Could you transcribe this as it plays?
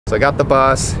So I got the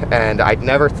bus, and I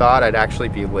never thought I'd actually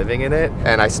be living in it,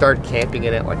 and I started camping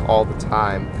in it like all the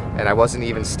time, and I wasn't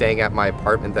even staying at my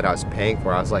apartment that I was paying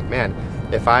for. I was like, man,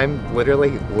 if I'm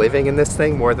literally living in this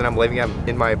thing more than I'm living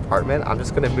in my apartment, I'm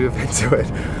just gonna move into it.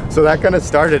 So that kind of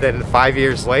started it, and 5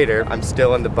 years later, I'm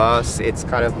still in the bus. It's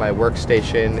kind of my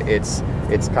workstation.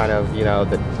 It's kind of, you know,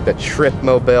 the trip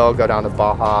mobile, go down to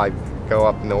Baja, go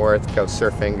up north, go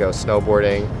surfing, go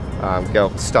snowboarding,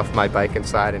 go stuff my bike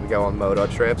inside and go on moto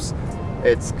trips.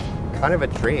 It's kind of a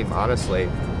dream, honestly.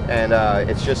 And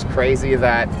it's just crazy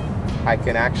that I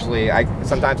can actually,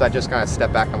 sometimes I just kind of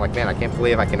step back, I'm like, man, I can't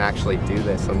believe I can actually do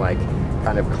this and like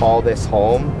kind of call this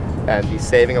home and be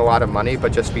saving a lot of money,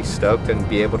 but just be stoked and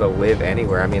be able to live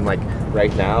anywhere. I mean, like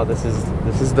right now, this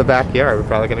is the backyard. We're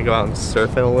probably gonna go out and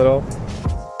surf in a little.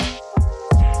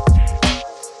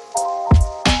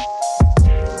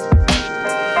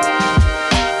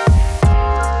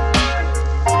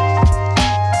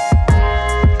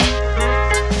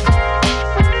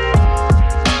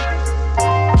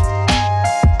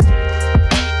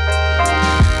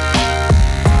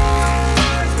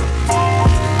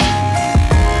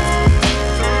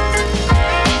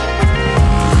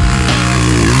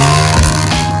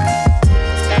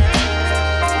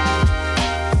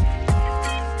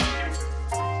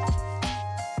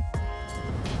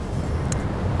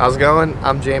 How's it going?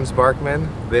 I'm James Barkman.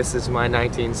 This is my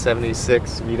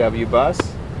 1976 VW bus.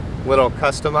 Little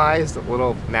customized, a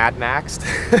little Mad Maxed.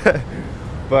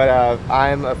 But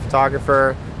I'm a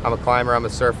photographer, I'm a climber, I'm a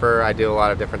surfer. I do a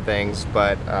lot of different things,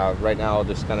 but right now I'll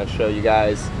just kind of show you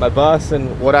guys my bus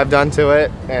and what I've done to it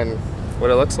and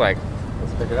what it looks like.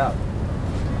 Let's check it out.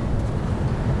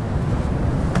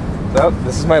 So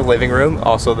this is my living room,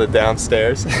 also the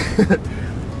downstairs.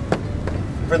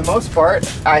 For the most part,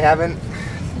 I haven't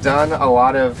done a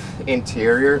lot of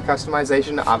interior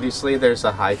customization. Obviously there's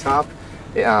a high top.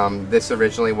 This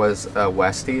originally was a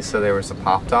GoWesty, so there was a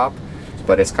pop top,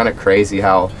 but it's kind of crazy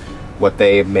how what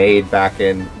they made back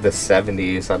in the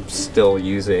 70s I'm still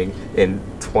using in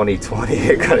 2020.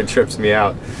 It kind of trips me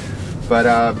out.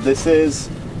 But this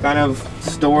is kind of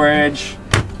storage.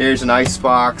 Here's an ice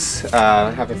box.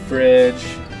 I have a fridge.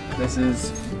 This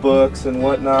is books and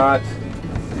whatnot.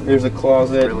 There's a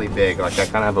closet, really big. Like I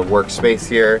kind of have a workspace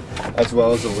here as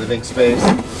well as a living space.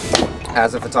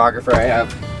 As a photographer, I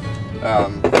have,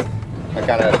 I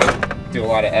kind of do a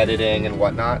lot of editing and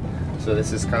whatnot. So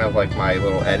this is kind of like my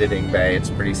little editing bay. It's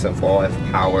pretty simple. I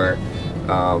have power,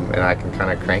 and I can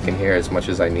kind of crank in here as much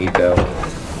as I need to.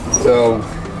 So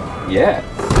yeah.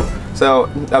 So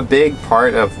a big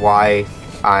part of why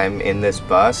I'm in this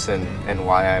bus and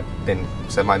why I've been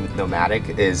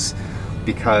semi-nomadic is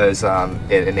because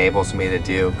it enables me to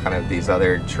do kind of these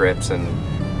other trips and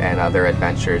other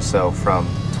adventures. So from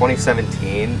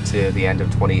 2017 to the end of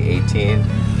 2018,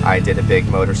 I did a big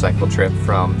motorcycle trip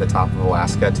from the top of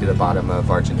Alaska to the bottom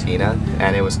of Argentina,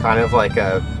 and it was kind of like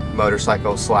a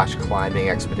motorcycle / climbing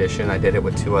expedition. I did it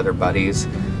with 2 other buddies.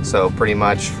 So pretty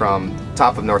much from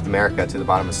top of North America to the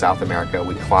bottom of South America,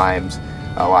 we climbed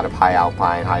a lot of high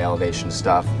alpine, high elevation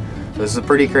stuff. This is a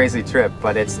pretty crazy trip,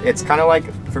 but it's kind of like,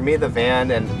 for me, the van,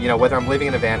 and you know, whether I'm living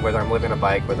in a van, whether I'm living on a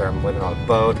bike, whether I'm living on a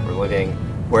boat, or living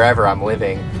wherever I'm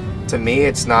living, to me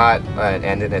it's not an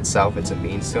end in itself, it's a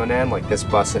means to an end. Like this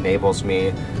bus enables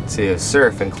me to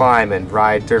surf and climb and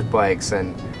ride dirt bikes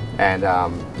and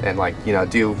like, you know,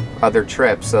 do other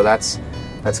trips. So that's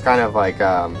kind of like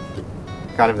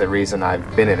kind of the reason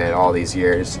I've been in it all these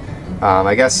years.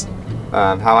 I guess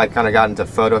how I kind of got into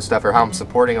photo stuff, or how I'm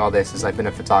supporting all this, is I've been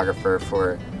a photographer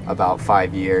for about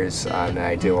 5 years, and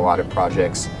I do a lot of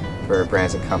projects for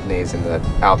brands and companies in the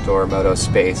outdoor moto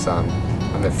space.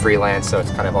 I'm a freelance, so it's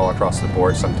kind of all across the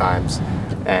board sometimes,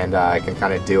 and I can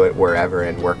kind of do it wherever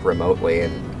and work remotely,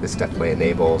 and this definitely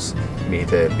enables me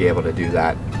to be able to do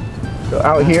that. So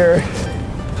out here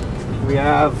we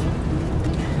have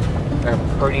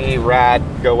a pretty rad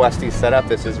GoWesty setup.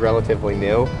 This is relatively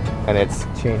new, and it's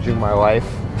changing my life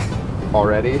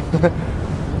already.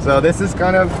 So this is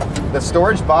kind of the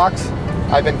storage box.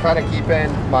 I've been kind of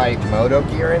keeping my moto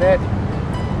gear in it,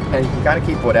 and you can kind of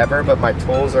keep whatever, but my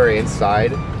tools are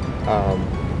inside.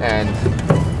 And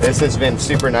this has been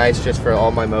super nice just for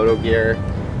all my moto gear.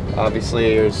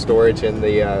 Obviously there's storage in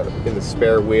the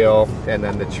spare wheel, and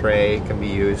then the tray can be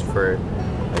used for,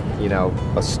 like, you know,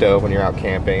 a stove when you're out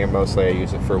camping, and mostly I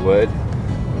use it for wood.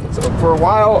 So for a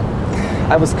while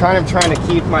I was kind of trying to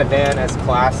keep my van as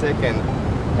classic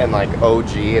and like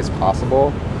OG as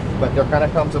possible. but there kind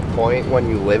of comes a point when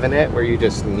you live in it where you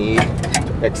just need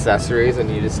accessories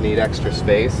and you just need extra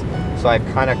space. So I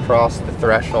kind of crossed the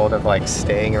threshold of like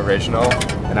staying original,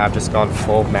 and I've just gone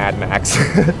full Mad Max.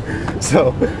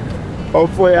 So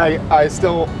hopefully I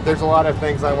still, there's a lot of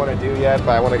things I want to do yet, but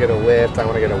I want to get a lift, I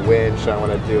want to get a winch, I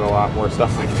want to do a lot more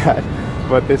stuff like that.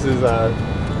 But this is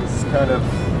kind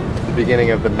of the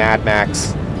beginning of the Mad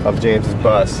Max of James's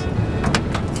bus.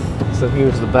 So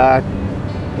here's the back.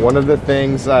 One of the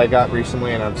things I got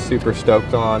recently and I'm super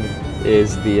stoked on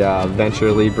is the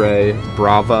Venture Libre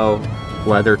Bravo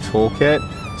leather toolkit.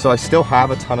 So I still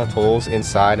have a ton of tools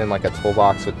inside and like a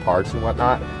toolbox with parts and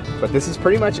whatnot, but this is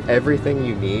pretty much everything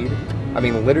you need. I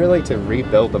mean, literally to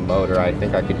rebuild the motor, I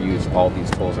think I could use all these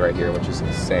tools right here, which is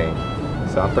insane.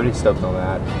 So I'm pretty stoked on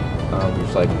that.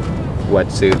 There's like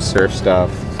wetsuit, surf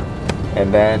stuff.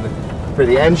 And then for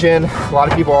the engine, a lot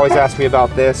of people always ask me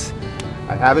about this.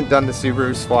 I haven't done the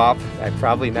Subaru swap. I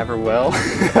probably never will.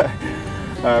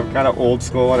 I'm kind of old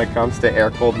school when it comes to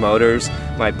air-cooled motors.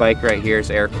 My bike right here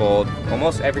is air-cooled.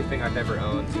 Almost everything I've ever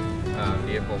owned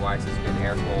vehicle-wise has been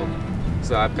air-cooled.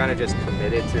 So I've kind of just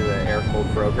committed to the air-cooled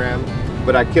program.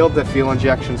 But I killed the fuel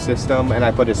injection system and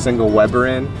I put a single Weber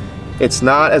in. It's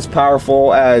not as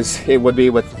powerful as it would be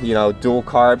with, you know, dual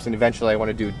carbs, and eventually I want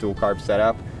to do dual carb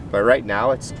setup. But right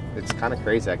now it's kind of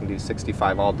crazy. I can do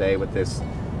 65 all day with this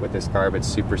carb. It's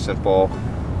super simple,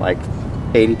 like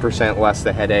 80% less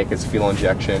the headache. It's fuel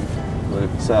injection.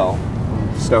 So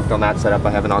I'm stoked on that setup. I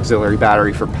have an auxiliary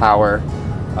battery for power,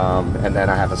 and then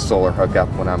I have a solar hookup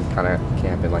when I'm kind of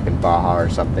camping like in Baja or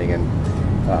something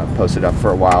and post it up for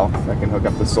a while. I can hook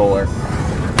up the solar.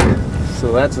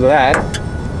 So that's that.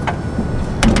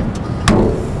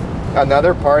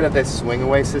 Another part of this swing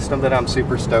away system that I'm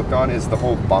super stoked on is the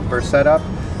whole bumper setup.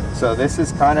 So this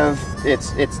is kind of,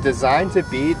 it's designed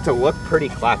to look pretty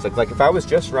classic. Like if I was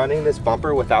just running this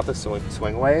bumper without the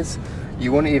swingways,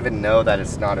 you wouldn't even know that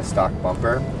it's not a stock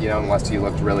bumper, you know, unless you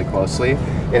looked really closely.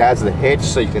 It has the hitch,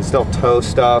 so you can still tow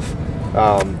stuff.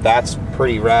 That's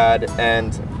pretty rad.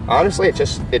 And honestly,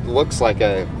 it looks like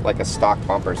a stock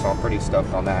bumper, so I'm pretty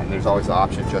stoked on that. And there's always the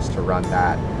option just to run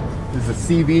that. This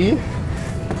is a CB.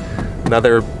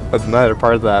 Another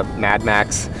part of the Mad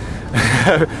Max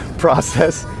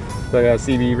process. So I got a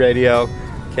CB radio.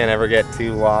 Can't ever get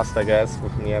too lost, I guess,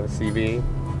 when you have a CB.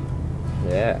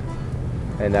 Yeah.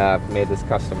 And made this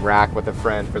custom rack with a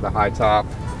friend for the high top.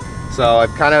 So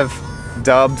I've kind of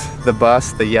dubbed the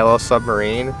bus the Yellow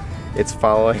Submarine. It's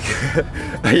following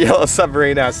a Yellow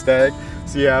Submarine aesthetic.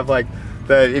 So you have like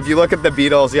if you look at the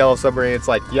Beatles Yellow Submarine, it's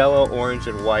like yellow, orange,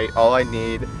 and white. All I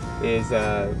need is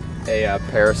a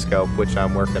periscope, which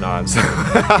I'm working on. So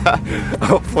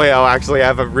hopefully I'll actually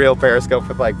have a real periscope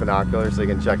with like binoculars so you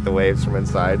can check the waves from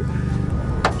inside.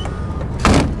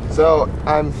 So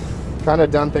I'm kind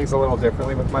of done things a little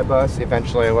differently with my bus.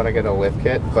 Eventually I want to get a lift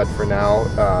kit, but for now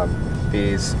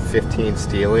these 15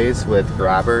 Steelies with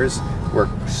grabbers work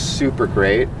super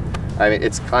great. I mean,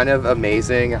 it's kind of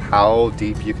amazing how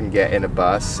deep you can get in a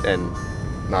bus and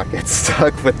not get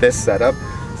stuck with this setup.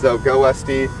 So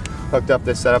GoWesty hooked up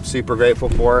this setup, super grateful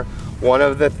for. One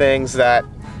of the things that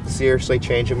seriously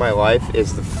changed my life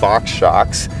is the Fox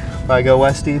shocks by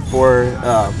GoWesty for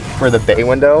the bay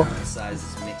window.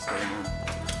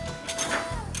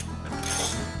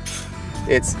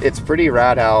 It's pretty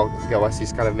rad how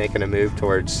GoWesty's kind of making a move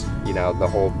towards, you know, the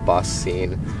whole bus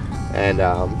scene, and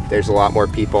there's a lot more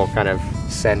people kind of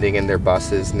sending in their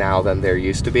buses now than there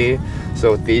used to be.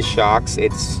 So with these shocks,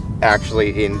 it's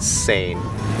actually insane.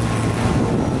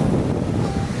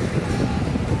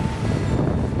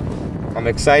 I'm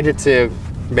excited to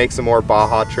make some more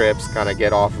Baja trips, kind of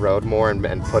get off-road more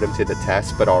and put them to the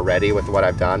test, but already with what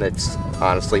I've done, it's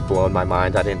honestly blown my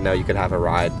mind. I didn't know you could have a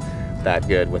ride that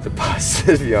good with a bus,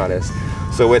 to be honest.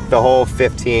 So with the whole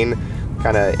 15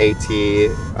 kind of AT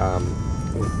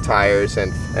tires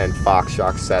and Fox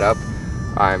shock setup,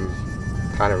 I'm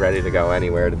kind of ready to go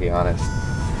anywhere, to be honest.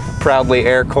 Proudly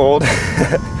air-cooled.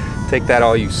 Take that,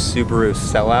 all you Subaru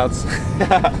sellouts.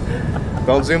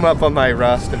 Don't zoom up on my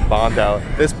rust and Bondo.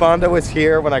 This Bondo was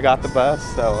here when I got the bus,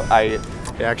 so I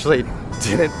actually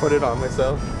didn't put it on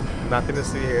myself. Nothing to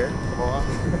see here. Come on.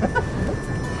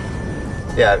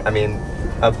 Yeah, I mean,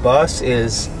 a bus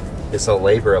is a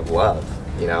labor of love.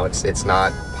 You know, it's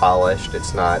not polished,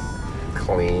 it's not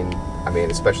clean. I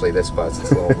mean, especially this bus,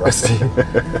 it's a little rusty,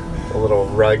 a little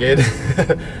rugged.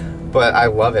 But I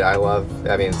love it.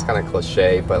 I mean, it's kind of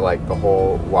cliche, but like the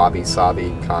whole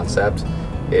wabi-sabi concept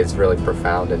is really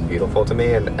profound and beautiful to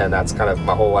me, and that's kind of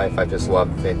my whole life. I just love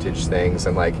vintage things,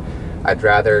 and like I'd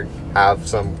rather have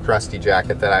some crusty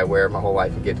jacket that I wear my whole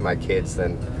life and give to my kids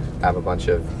than have a bunch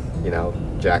of, you know,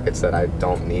 jackets that I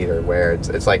don't need or wear.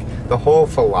 It's like the whole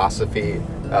philosophy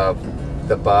of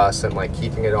the bus and like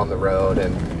keeping it on the road,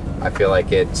 and I feel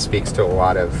like it speaks to a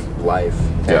lot of life.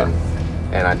 Yeah.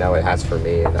 And I know it has for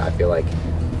me, and I feel like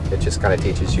it just kind of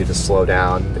teaches you to slow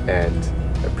down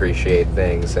and appreciate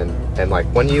things. And like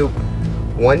when you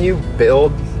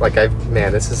build, like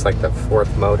man, this is like the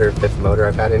fifth motor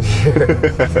I've had in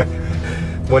here.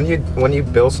 when you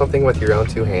build something with your own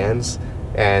two hands,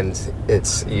 and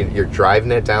you're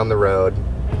driving it down the road,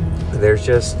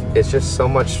 it's just so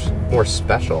much more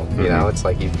special, you know. It's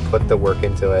like you put the work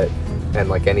into it, and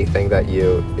like anything that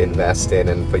you invest in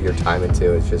and put your time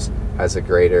into, it just has a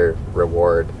greater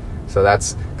reward. So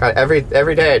that's kind of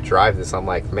every day I drive this, I'm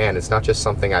like, man, it's not just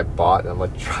something I bought and I'm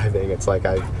like driving. It's like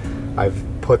I've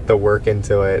put the work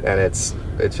into it, and it's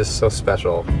just so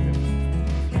special.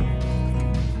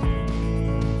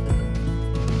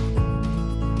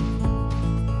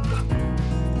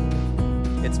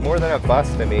 It's more than a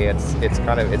bus to me. It's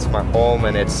my home,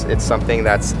 and it's something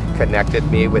that's connected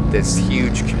me with this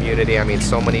huge community. I mean,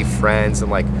 so many friends and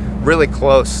like really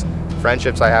close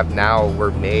friendships I have now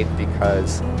were made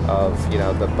because of, you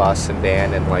know, the bus and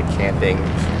van and like camping,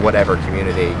 whatever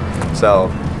community.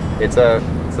 So it's a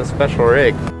special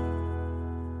rig.